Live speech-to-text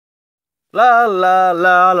La la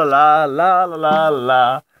la la la la la la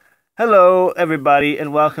la. Hello, everybody,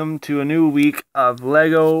 and welcome to a new week of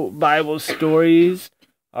Lego Bible Stories.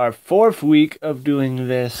 Our fourth week of doing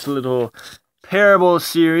this little parable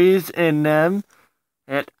series in them.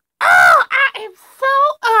 And I am so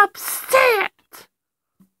upset.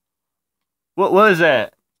 What was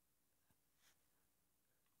that?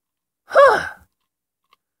 Oh,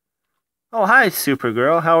 hi,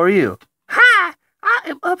 Supergirl. How are you? Hi, I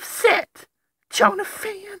am upset,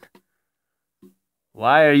 Jonathan.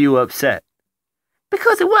 Why are you upset?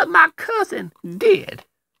 Because of what my cousin did.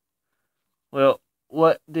 Well,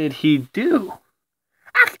 what did he do?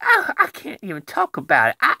 I can't even talk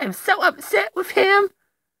about it. I am so upset with him.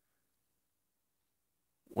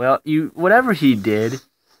 Well, whatever he did.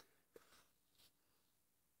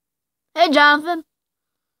 Hey, Jonathan.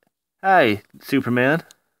 Hi, Superman.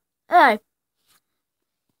 Hey.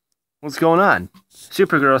 What's going on?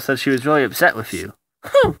 Supergirl said she was really upset with you.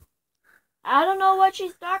 I don't know what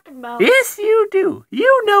she's talking about. Yes, you do.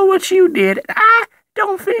 You know what you did, and I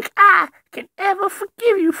don't think I can ever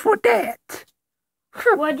forgive you for that.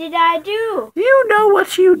 What did I do? You know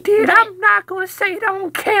what you did. I'm not going to say it on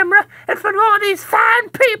camera in front of all these fine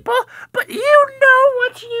people, but you know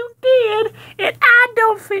what you did, and I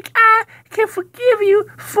don't think I can forgive you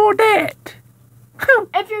for that.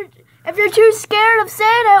 If you're too scared of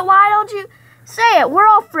saying it, why don't you say it? We're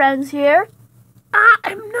all friends here. I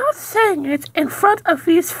am not saying it in front of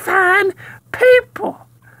these fine people.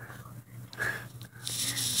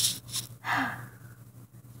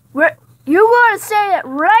 You're going to say it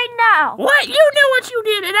right now. What? You know what you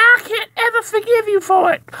did, and I can't ever forgive you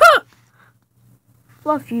for it. Huh.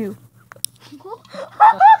 Fluff you.